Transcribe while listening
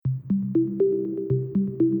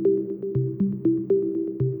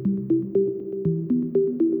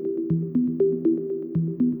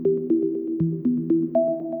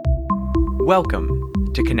Welcome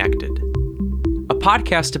to Connected, a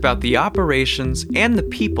podcast about the operations and the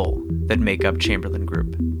people that make up Chamberlain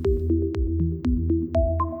Group.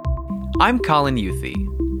 I'm Colin Youthy,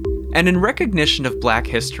 and in recognition of Black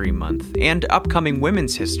History Month and upcoming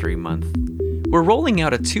Women's History Month, we're rolling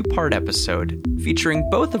out a two-part episode featuring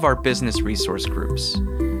both of our business resource groups,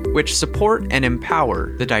 which support and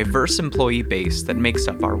empower the diverse employee base that makes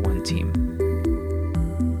up our one team.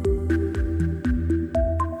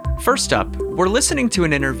 First up, we're listening to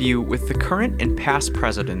an interview with the current and past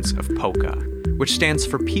presidents of POCA, which stands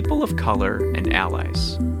for People of Color and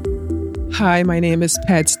Allies. Hi, my name is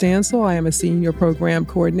Pat Stanciel. I am a senior program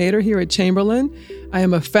coordinator here at Chamberlain. I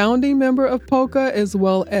am a founding member of POCA, as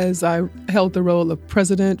well as I held the role of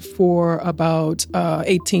president for about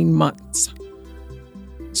 18 months.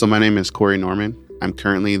 So my name is Corey Norman. I'm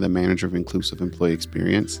currently the manager of inclusive employee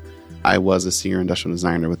experience. I was a senior industrial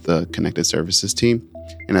designer with the Connected Services team.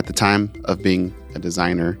 And at the time of being a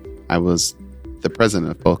designer, I was the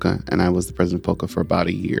president of POCA, and I was the president of POCA for about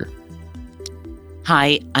a year.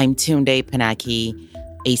 Hi, I'm Tunde Panaki,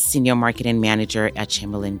 a senior marketing manager at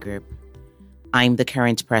Chamberlain Group. I'm the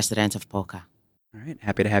current president of POCA. All right,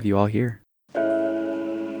 happy to have you all here.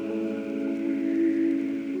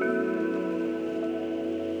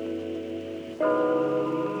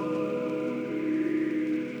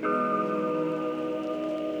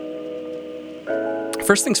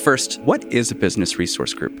 First things first, what is a business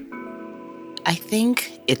resource group? I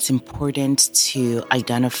think it's important to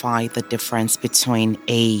identify the difference between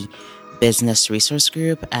a business resource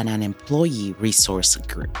group and an employee resource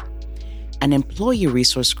group. An employee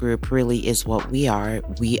resource group really is what we are.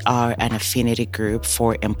 We are an affinity group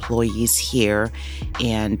for employees here,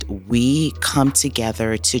 and we come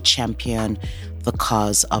together to champion the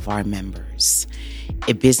cause of our members.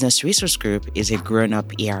 A business resource group is a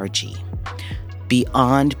grown-up ERG.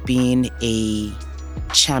 Beyond being a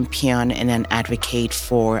champion and an advocate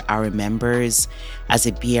for our members, as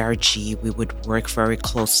a BRG, we would work very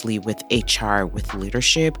closely with HR, with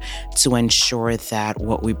leadership, to ensure that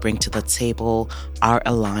what we bring to the table are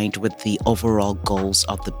aligned with the overall goals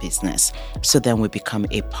of the business. So then we become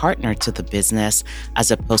a partner to the business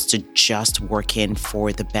as opposed to just working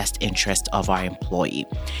for the best interest of our employee.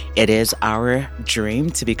 It is our dream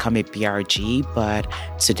to become a BRG, but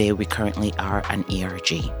today we currently are an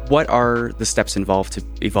ERG. What are the steps involved to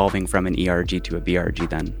evolving from an ERG to a BRG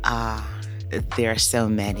then? There are so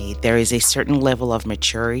many. There is a certain level of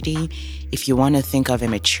maturity. If you want to think of a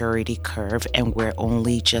maturity curve, and we're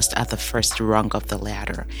only just at the first rung of the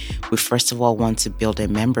ladder, we first of all want to build a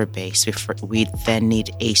member base. We then need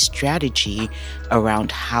a strategy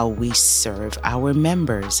around how we serve our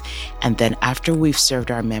members. And then after we've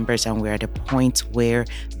served our members and we're at a point where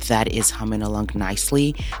that is humming along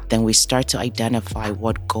nicely, then we start to identify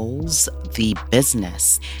what goals the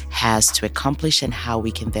business has to accomplish and how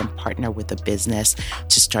we can then partner with the business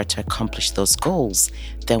to start to accomplish those goals.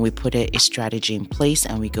 Then we put a strategy in place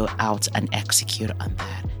and we go out and execute on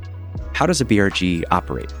that. How does a BRG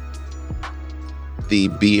operate? The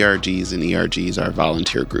BRGs and ERGs are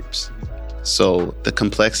volunteer groups. So the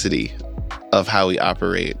complexity of how we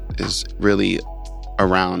operate is really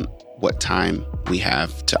around what time we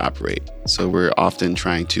have to operate. So we're often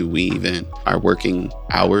trying to weave in our working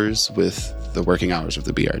hours with the working hours of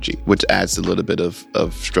the BRG, which adds a little bit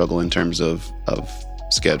of struggle in terms of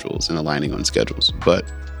schedules and aligning on schedules. But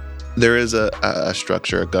there is a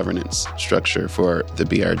structure, a governance structure for the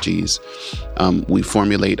BRGs. We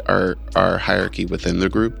formulate our hierarchy within the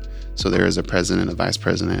group. So there is a president, a vice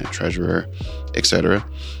president, a treasurer, etc.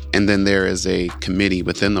 And then there is a committee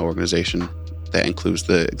within the organization that includes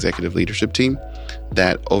the executive leadership team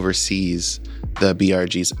that oversees the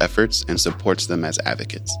BRG's efforts and supports them as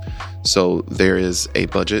advocates. So there is a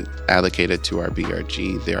budget allocated to our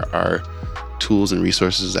BRG. There are tools and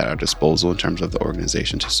resources at our disposal in terms of the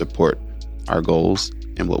organization to support our goals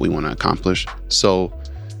and what we want to accomplish. So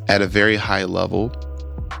at a very high level,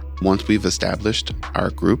 once we've established our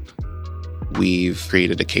group, we've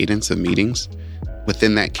created a cadence of meetings.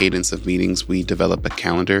 Within that cadence of meetings, we develop a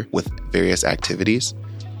calendar with various activities.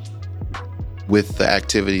 With the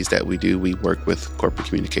activities that we do, we work with corporate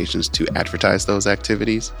communications to advertise those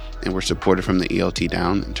activities, and we're supported from the ELT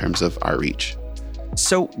down in terms of our reach.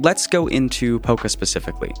 So let's go into POCA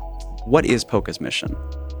specifically. What is POCA's mission?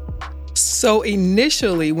 So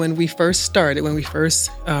initially, when we first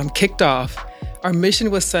kicked off, our mission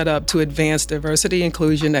was set up to advance diversity,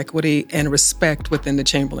 inclusion, equity, and respect within the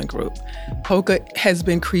Chamberlain Group. POCA has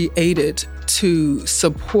been created to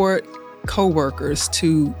support coworkers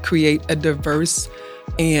to create a diverse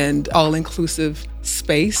and all-inclusive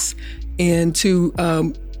space and to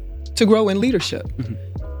to grow in leadership.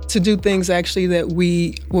 To do things actually that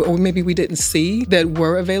or maybe we didn't see that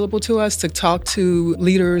were available to us, to talk to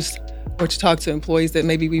leaders or to talk to employees that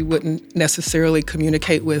maybe we wouldn't necessarily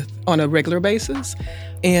communicate with on a regular basis,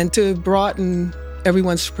 and to broaden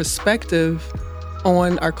everyone's perspective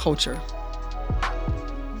on our culture.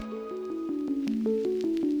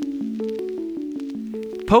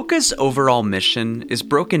 POCA's overall mission is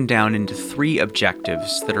broken down into 3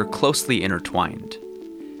 objectives that are closely intertwined: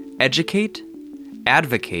 educate,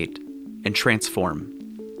 advocate, and transform.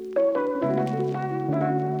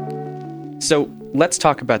 So let's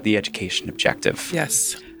talk about the education objective.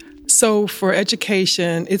 Yes. So for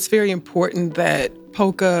education, it's very important that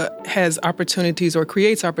POCA has opportunities or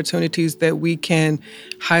creates opportunities that we can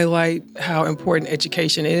highlight how important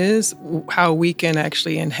education is, how we can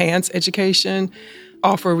actually enhance education,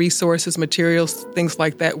 offer resources, materials, things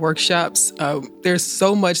like that, workshops. There's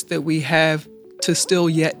so much that we have to still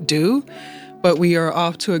yet do, but we are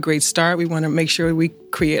off to a great start. We want to make sure we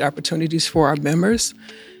create opportunities for our members,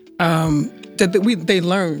 that they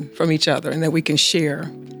learn from each other and that we can share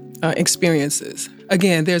experiences.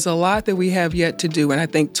 Again, there's a lot that we have yet to do, and I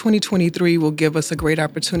think 2023 will give us a great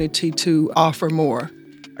opportunity to offer more.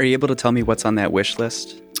 Are you able to tell me what's on that wish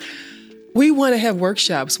list? We want to have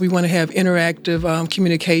workshops. We want to have interactive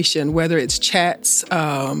communication, whether it's chats,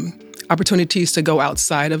 opportunities to go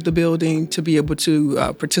outside of the building, to be able to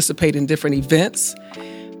participate in different events.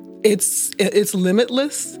 It's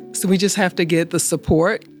limitless, so we just have to get the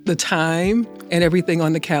support, the time, and everything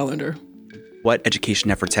on the calendar. What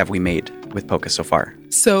education efforts have we made with POCA so far?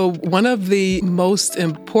 So one of the most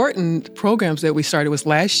important programs that we started was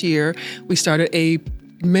last year. We started a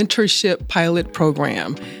mentorship pilot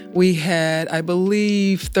program. We had, I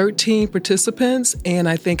believe, 13 participants, and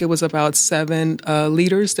I think it was about 7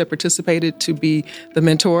 leaders that participated to be the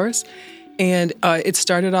mentors. And it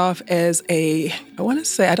started off as I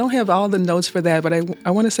don't have all the notes for that, but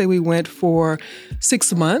I want to say we went for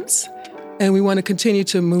 6 months. And we want to continue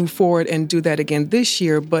to move forward and do that again this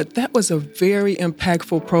year. But that was a very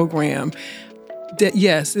impactful program.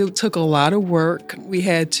 Yes, it took a lot of work. We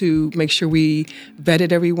had to make sure we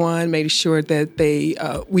vetted everyone, made sure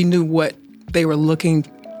that we knew what they were looking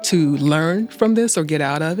to learn from this or get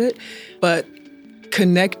out of it. But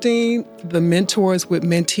connecting the mentors with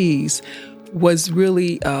mentees was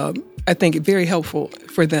really, I think, very helpful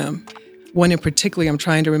for them. One in particular, I'm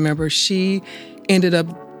trying to remember, she ended up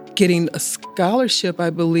getting a scholarship, I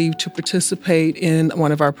believe, to participate in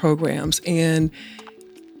one of our programs. And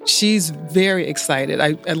she's very excited.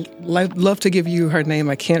 I'd love to give you her name.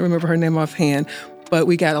 I can't remember her name offhand, but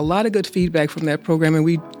we got a lot of good feedback from that program, and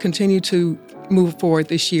we continue to move forward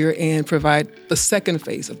this year and provide the second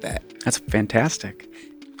phase of that. That's fantastic.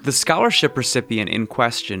 The scholarship recipient in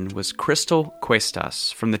question was Crystal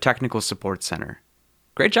Cuestas from the Technical Support Center.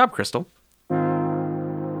 Great job, Crystal.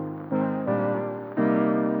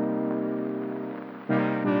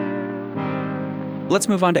 Let's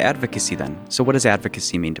move on to advocacy then. So what does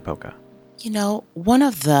advocacy mean to POCA? One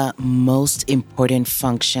of the most important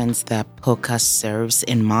functions that POCA serves,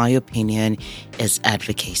 in my opinion, is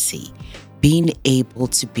advocacy. Being able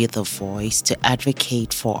to be the voice to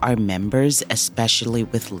advocate for our members, especially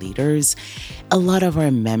with leaders. A lot of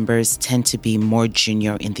our members tend to be more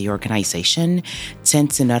junior in the organization,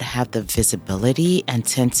 tend to not have the visibility, and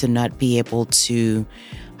tend to not be able to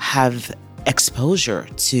have exposure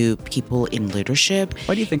to people in leadership.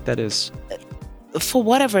 Why do you think that is? For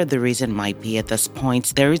whatever the reason might be at this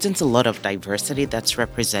point, there isn't a lot of diversity that's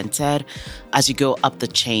represented as you go up the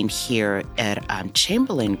chain here at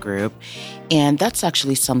Chamberlain Group. And that's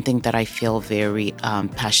actually something that I feel very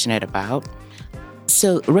passionate about.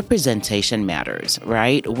 So representation matters,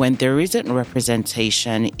 right? When there isn't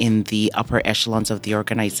representation in the upper echelons of the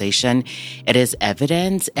organization, it is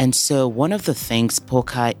evident. And so one of the things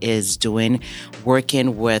POCA is doing,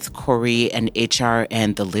 working with Corey and HR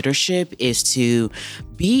and the leadership, is to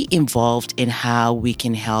be involved in how we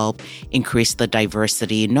can help increase the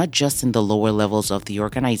diversity, not just in the lower levels of the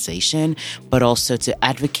organization, but also to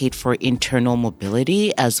advocate for internal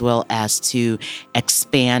mobility, as well as to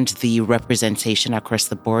expand the representation across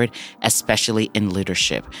the board, especially in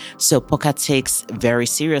leadership. So POCA takes very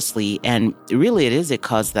seriously, and really it is a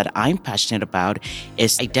cause that I'm passionate about,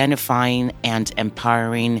 is identifying and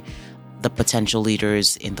empowering the potential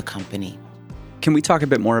leaders in the company. Can we talk a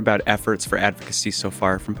bit more about efforts for advocacy so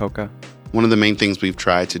far from POCA? One of the main things we've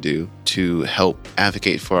tried to do to help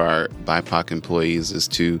advocate for our BIPOC employees is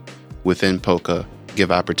to, within POCA,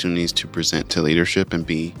 give opportunities to present to leadership and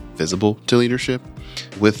be visible to leadership,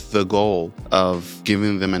 with the goal of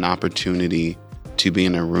giving them an opportunity to be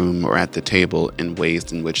in a room or at the table in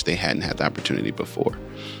ways in which they hadn't had the opportunity before.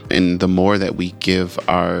 And the more that we give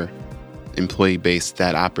our employee base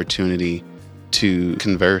that opportunity to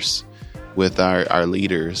converse with our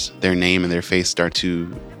leaders, their name and their face start to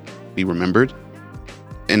be remembered.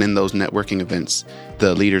 And in those networking events,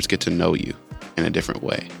 the leaders get to know you in a different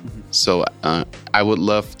way. So I would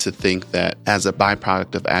love to think that as a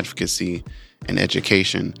byproduct of advocacy and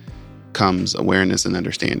education comes awareness and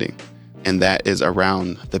understanding. And that is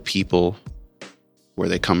around the people, where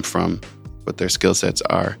they come from, what their skill sets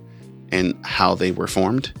are, and how they were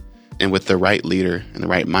formed. And with the right leader and the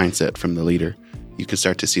right mindset from the leader, you can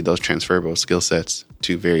start to see those transferable skill sets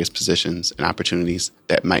to various positions and opportunities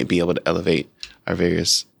that might be able to elevate our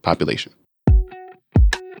various population.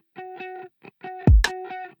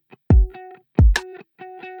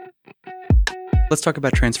 Let's talk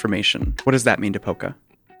about transformation. What does that mean to POCA?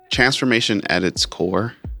 Transformation at its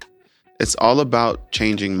core, it's all about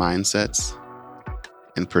changing mindsets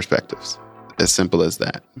and perspectives. As simple as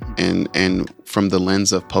that. And from the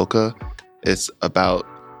lens of POCA, it's about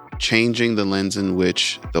changing the lens in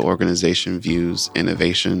which the organization views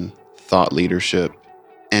innovation, thought leadership,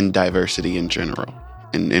 and diversity in general.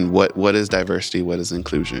 And what is diversity? What is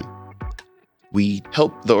inclusion? We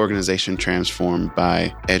help the organization transform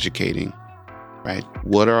by educating, right?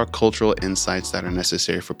 What are cultural insights that are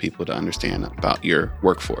necessary for people to understand about your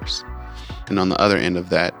workforce? And on the other end of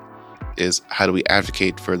that is, how do we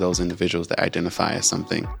advocate for those individuals that identify as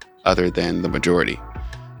something other than the majority?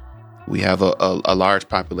 We have a large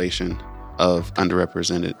population of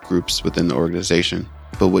underrepresented groups within the organization,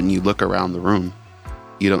 but when you look around the room,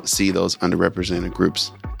 you don't see those underrepresented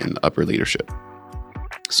groups in the upper leadership.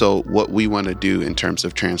 So what we want to do in terms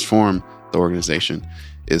of transform the organization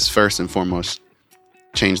is, first and foremost,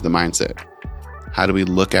 change the mindset. How do we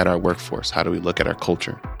look at our workforce? How do we look at our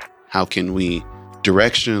culture? How can we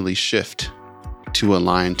directionally shift to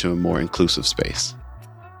align to a more inclusive space?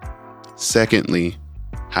 Secondly,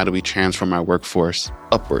 how do we transform our workforce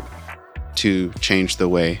upward to change the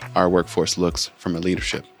way our workforce looks from a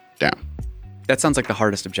leadership down? That sounds like the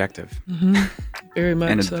hardest objective. Very much.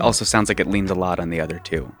 And it so. also sounds like it leans a lot on the other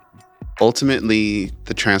two. Ultimately,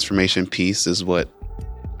 the transformation piece is what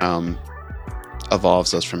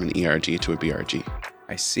evolves us from an ERG to a BRG.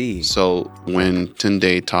 I see. So when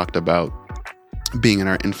Tunde talked about being in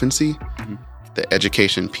our infancy, the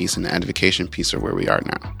education piece and the advocation piece are where we are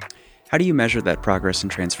now. How do you measure that progress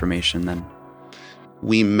and transformation then?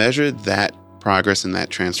 We measure that progress and that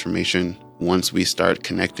transformation once we start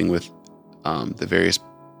connecting with the various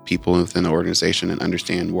people within the organization and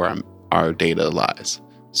understand where our data lies.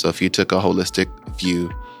 So if you took a holistic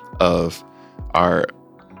view of our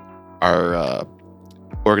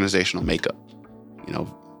organizational makeup,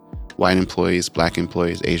 white employees, Black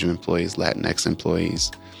employees, Asian employees, Latinx employees,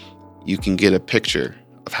 you can get a picture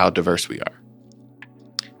of how diverse we are.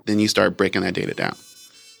 Then you start breaking that data down.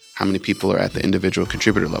 How many people are at the individual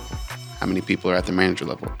contributor level? How many people are at the manager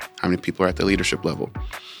level? How many people are at the leadership level?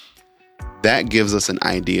 That gives us an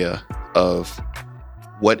idea of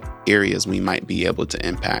what areas we might be able to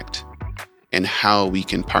impact and how we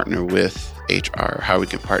can partner with HR, how we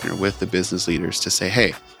can partner with the business leaders to say,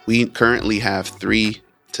 hey, we currently have 3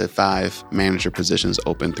 to 5 manager positions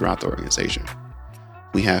open throughout the organization.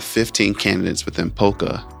 We have 15 candidates within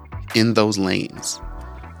POCA in those lanes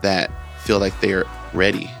that feel like they're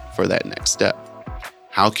ready for that next step.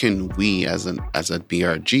 How can we as a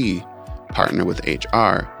BRG partner with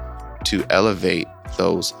HR to elevate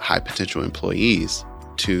those high potential employees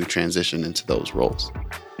to transition into those roles?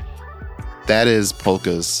 That is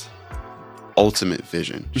POCA's ultimate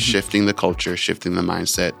vision, shifting the culture, shifting the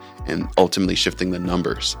mindset, and ultimately shifting the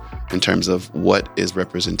numbers in terms of what is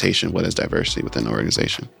representation, what is diversity within the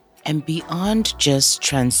organization. And beyond just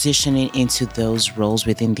transitioning into those roles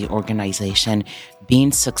within the organization,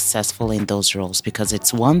 being successful in those roles, because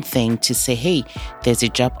it's one thing to say, hey, there's a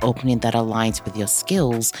job opening that aligns with your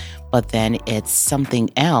skills, but then it's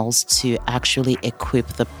something else to actually equip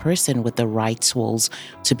the person with the right tools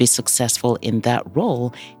to be successful in that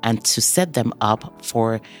role and to set them up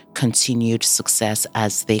for continued success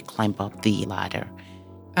as they climb up the ladder.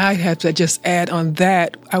 I have to just add on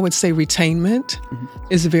that, I would say retainment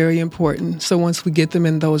is very important. So once we get them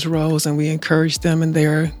in those roles and we encourage them and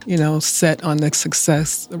they're, set on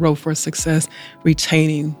the road for success,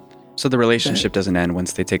 retaining. So the relationship doesn't end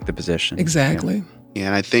once they take the position. Exactly. Yeah,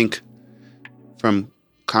 and I think from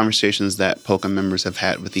conversations that POCA members have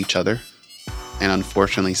had with each other, and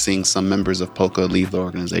unfortunately seeing some members of POCA leave the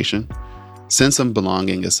organization, sense of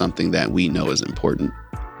belonging is something that we know is important,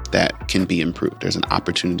 that can be improved. There's an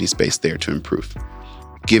opportunity space there to improve.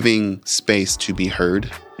 giving space to be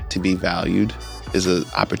heard, to be valued, is an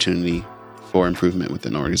opportunity for improvement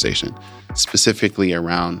within the organization, specifically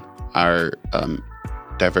around our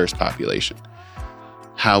diverse population.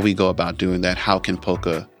 How we go about doing that, how can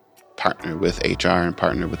POCA partner with HR and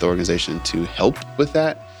partner with the organization to help with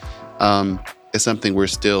that, is something we're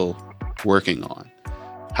still working on.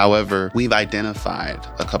 However, we've identified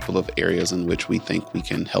a couple of areas in which we think we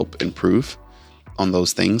can help improve on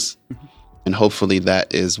those things. And hopefully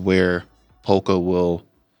that is where POCA will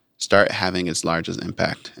start having its largest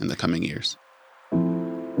impact in the coming years.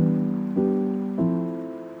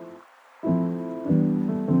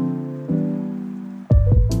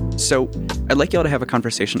 So I'd like y'all to have a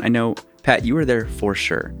conversation. I know, Pat, you were there for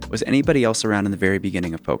sure. Was anybody else around in the very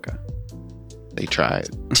beginning of POCA? They tried.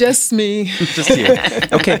 Just me. Just you.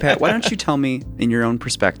 Okay, Pat, why don't you tell me, in your own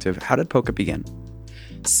perspective, how did POCA begin?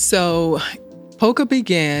 So POCA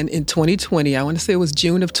began in 2020. I want to say it was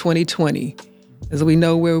June of 2020. As we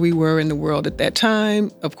know where we were in the world at that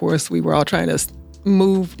time, of course, we were all trying to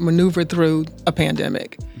maneuver through a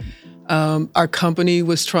pandemic. Our company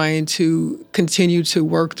was trying to continue to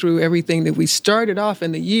work through everything that we started off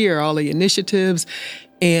in the year, all the initiatives,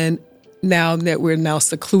 and now that we're now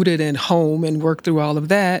secluded and home and work through all of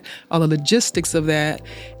that, all the logistics of that.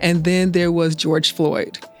 And then there was George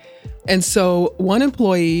Floyd. And so one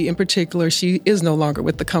employee in particular, she is no longer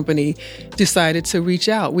with the company, decided to reach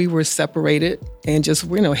out. We were separated and just,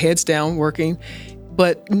 heads down working,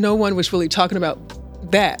 but no one was really talking about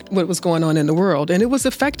what was going on in the world. And it was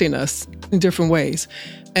affecting us in different ways.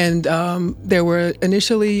 And there were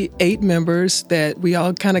initially 8 members that we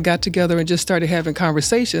all kind of got together and just started having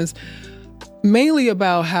conversations, mainly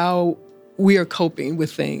about how we are coping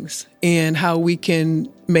with things and how we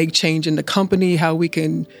can make change in the company, how we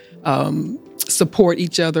can support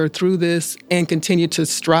each other through this and continue to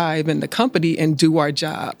strive in the company and do our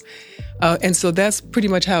job. And so that's pretty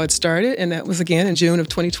much how it started. And that was, again, in June of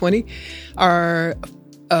 2020. Our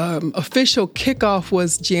official kickoff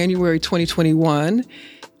was January 2021.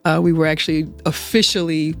 We were actually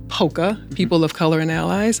officially POCA, People of Color and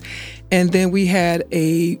Allies. And then we had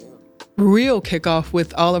a real kickoff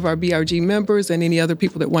with all of our BRG members and any other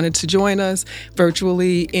people that wanted to join us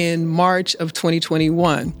virtually in March of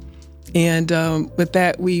 2021. And with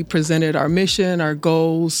that, we presented our mission, our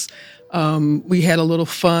goals. We had a little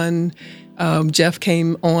fun. Jeff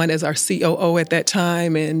came on as our COO at that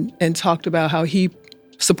time and talked about how he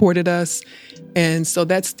supported us. And so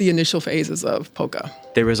that's the initial phases of POCA.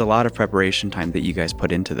 There was a lot of preparation time that you guys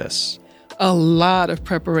put into this. A lot of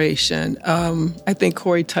preparation. I think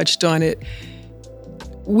Corey touched on it.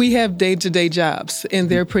 We have day-to-day jobs, and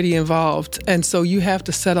they're pretty involved. And so you have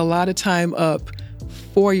to set a lot of time up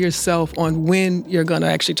for yourself on when you're going to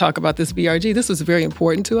actually talk about this BRG. This was very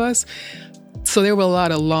important to us. So there were a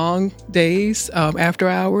lot of long days, after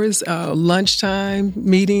hours, lunchtime,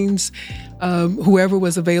 meetings, whoever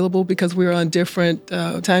was available because we were on different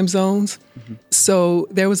time zones. Mm-hmm. So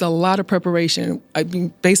there was a lot of preparation. I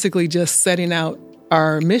mean, basically just setting out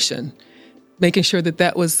our mission, making sure that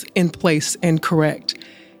that was in place and correct,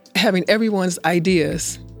 having everyone's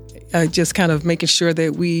ideas, just kind of making sure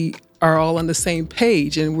that we are all on the same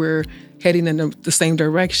page and we're heading in the same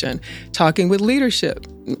direction, talking with leadership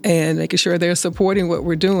and making sure they're supporting what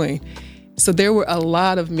we're doing. So there were a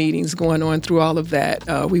lot of meetings going on through all of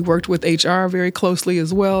that. We worked with HR very closely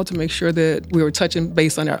as well to make sure that we were touching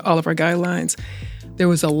base on all of our guidelines. There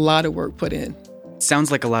was a lot of work put in.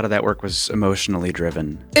 Sounds like a lot of that work was emotionally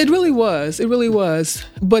driven. It really was. It really was.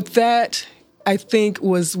 But that, I think,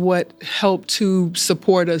 was what helped to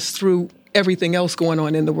support us through everything else going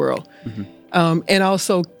on in the world. Mm-hmm. And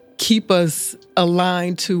also keep us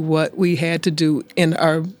aligned to what we had to do in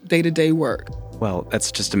our day-to-day work. Well,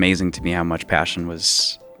 that's just amazing to me how much passion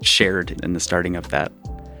was shared in the starting of that.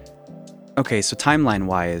 Okay, so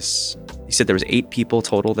timeline-wise, you said there was 8 people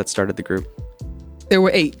total that started the group? There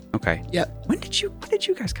were 8. Okay. Yep. When did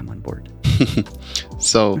you guys come on board?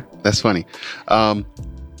 So that's funny.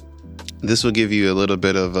 This will give you a little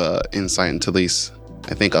bit of insight into at least,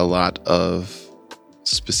 I think, a lot of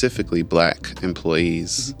specifically Black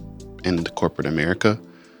employees in corporate America.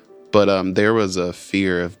 But there was a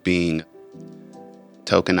fear of being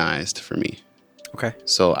tokenized for me. Okay.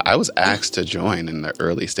 So I was asked to join in the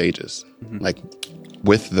early stages, like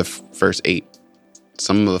with the first 8.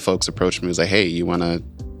 Some of the folks approached me and was like, hey,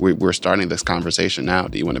 we're starting this conversation now.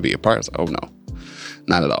 Do you want to be a part? I was like, oh, no,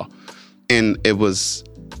 not at all. And it was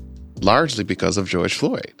largely because of George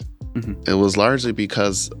Floyd. Mm-hmm. It was largely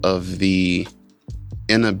because of the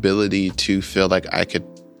inability to feel like I could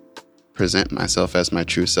present myself as my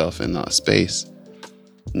true self in a space.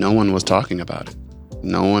 No one was talking about it.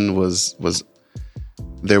 No one was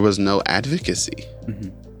there was no advocacy,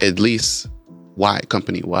 at least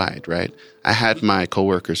company-wide, right? I had my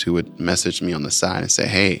coworkers who would message me on the side and say,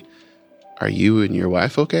 hey, are you and your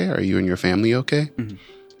wife okay? Are you and your family okay?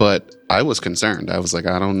 But I was concerned. I was like,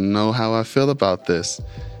 I don't know how I feel about this.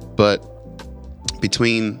 But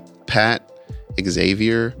between Pat,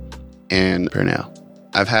 Xavier, and Pernell,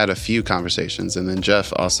 I've had a few conversations. And then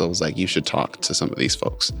Jeff also was like, you should talk to some of these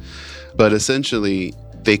folks. But essentially,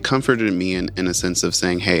 they comforted me in a sense of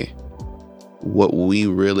saying, hey, what we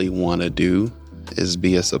really want to do is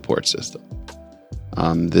be a support system.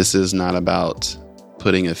 This is not about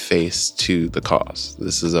putting a face to the cause.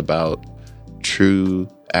 This is about true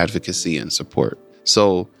advocacy and support.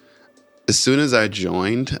 So as soon as I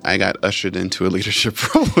joined, I got ushered into a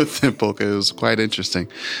leadership role within POCA. It was quite interesting.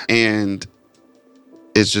 And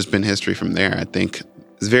it's just been history from there. I think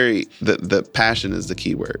it's the passion is the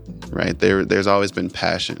key word, right? There's always been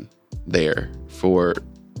passion there for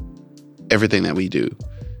everything that we do.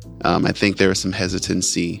 I think there was some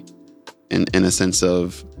hesitancy in a sense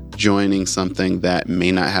of joining something that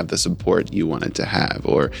may not have the support you wanted to have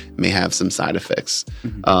or may have some side effects.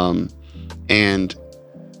 And,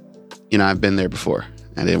 you know, I've been there before.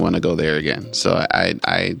 I didn't want to go there again. So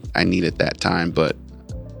I needed that time. But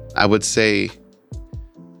I would say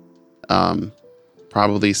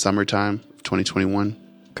probably summertime of 2021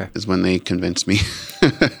 is when they convinced me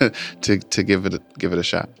to give it a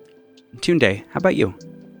shot. Tunde, how about you?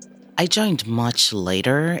 I joined much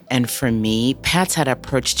later, and for me, Pat had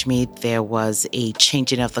approached me. There was a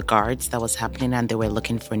changing of the guards that was happening, and they were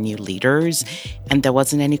looking for new leaders, and there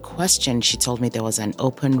wasn't any question. She told me there was an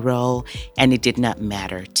open role, and it did not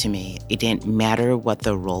matter to me. It didn't matter what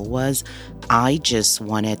the role was. I just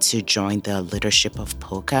wanted to join the leadership of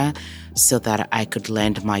POCA so that I could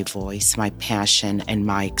lend my voice, my passion, and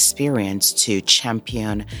my experience to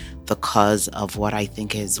champion the cause of what I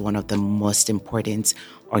think is one of the most important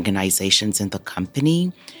organizations in the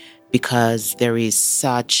company, because there is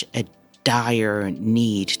such a dire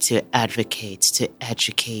need to advocate, to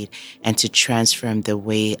educate, and to transform the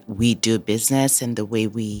way we do business and the way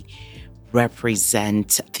we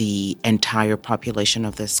represent the entire population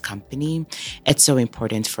of this company. It's so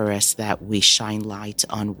important for us that we shine light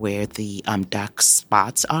on where the dark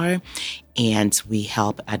spots are, and we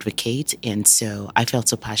help advocate. And so I felt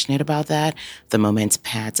so passionate about that. The moment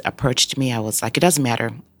Pat approached me, I was like, it doesn't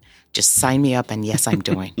matter. Just sign me up, and yes, I'm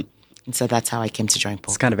doing. And so that's how I came to join POCA.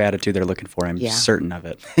 It's the kind of attitude they're looking for. I'm certain of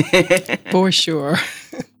it. For sure.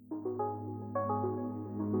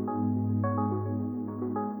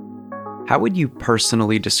 How would you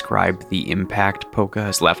personally describe the impact POCA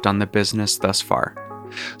has left on the business thus far?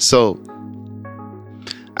 So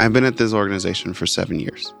I've been at this organization for 7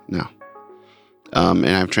 years now. And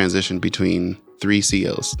I've transitioned between 3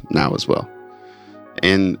 CEOs now as well.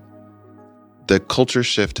 And the culture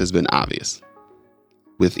shift has been obvious.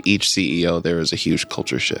 With each CEO, there is a huge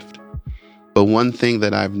culture shift. But one thing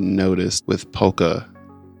that I've noticed with POCA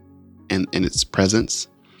and its presence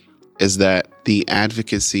is that the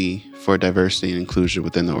advocacy for diversity and inclusion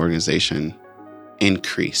within the organization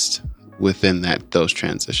increased within those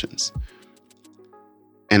transitions.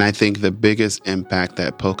 And I think the biggest impact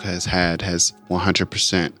that POCA has had has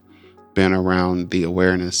 100% been around the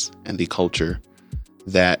awareness and the culture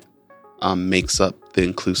that makes up the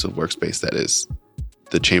inclusive workspace that is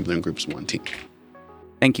the Chamberlain Group's one team.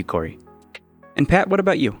 Thank you, Corey. And Pat, what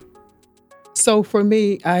about you? So for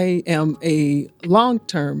me, I am a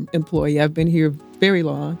long-term employee. I've been here very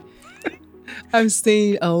long. I've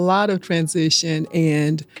seen a lot of transition,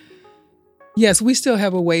 and yes, we still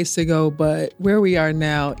have a ways to go, but where we are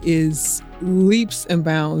now is leaps and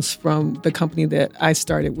bounds from the company that I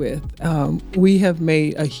started with. We have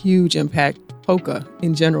made a huge impact. POCA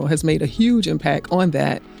in general has made a huge impact on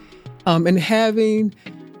that. And having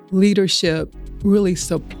leadership really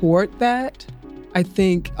support that, I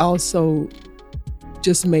think also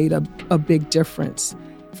just made a big difference.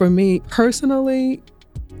 For me personally,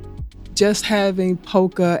 just having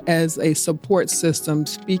POCA as a support system,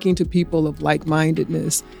 speaking to people of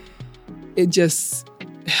like-mindedness, it just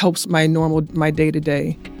helps my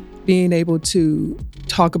day-to-day. Being able to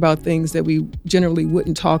talk about things that we generally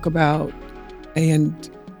wouldn't talk about and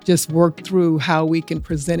just work through how we can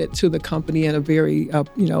present it to the company in a very,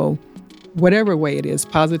 whatever way it is,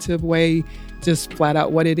 positive way, just flat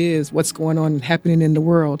out what it is, what's going on and happening in the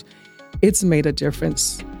world. It's made a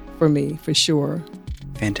difference for me, for sure.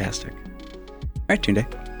 Fantastic. All right, Tunde.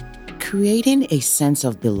 Creating a sense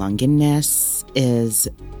of belongingness is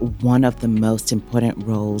one of the most important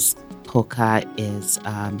roles POCA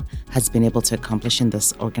has been able to accomplish in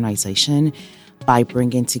this organization. by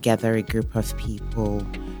bringing together a group of people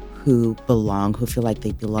who belong, who feel like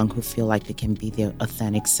they belong, who feel like they can be their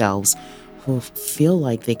authentic selves, who feel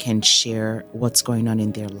like they can share what's going on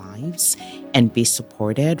in their lives and be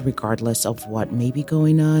supported regardless of what may be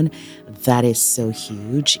going on. That is so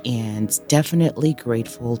huge, and definitely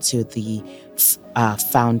grateful to the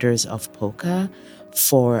founders of POCA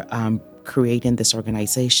for creating this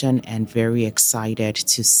organization, and very excited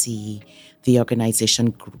to see the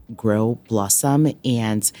organization grow, blossom,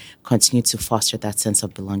 and continue to foster that sense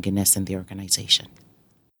of belongingness in the organization.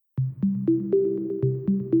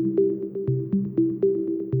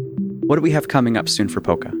 What do we have coming up soon for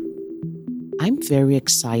POCA? I'm very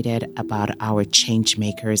excited about our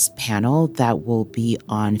Changemakers panel that will be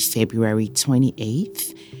on February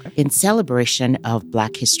 28th. Okay. In celebration of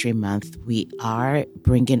Black History Month, we are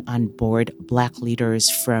bringing on board Black leaders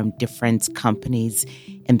from different companies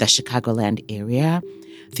in the Chicagoland area.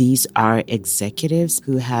 These are executives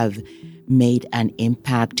who have made an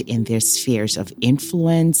impact in their spheres of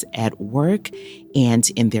influence at work and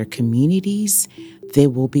in their communities. They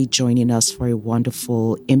will be joining us for a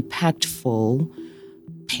wonderful, impactful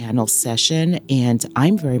panel session, and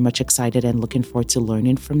I'm very much excited and looking forward to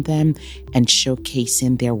learning from them and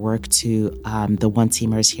showcasing their work to the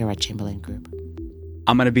one-teamers here at Chamberlain Group.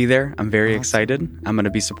 I'm going to be there. I'm very excited. I'm going to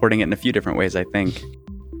be supporting it in a few different ways, I think.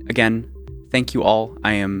 Again, thank you all.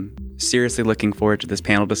 I am seriously looking forward to this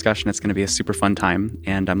panel discussion. It's going to be a super fun time,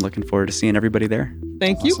 and I'm looking forward to seeing everybody there.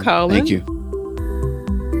 Thank you, Colin. Thank you.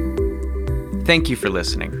 Thank you for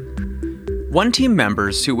listening. One Team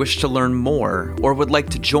members who wish to learn more or would like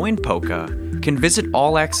to join POCA can visit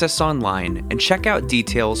All Access online and check out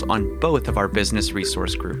details on both of our business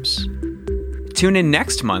resource groups. Tune in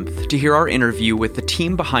next month to hear our interview with the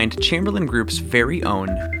team behind Chamberlain Group's very own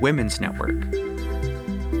Women's Network.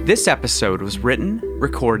 This episode was written,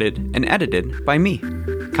 recorded, and edited by me,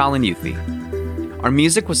 Colin Youthy. Our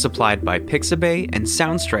music was supplied by Pixabay and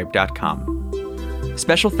Soundstripe.com.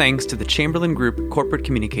 Special thanks to the Chamberlain Group Corporate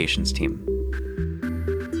Communications team.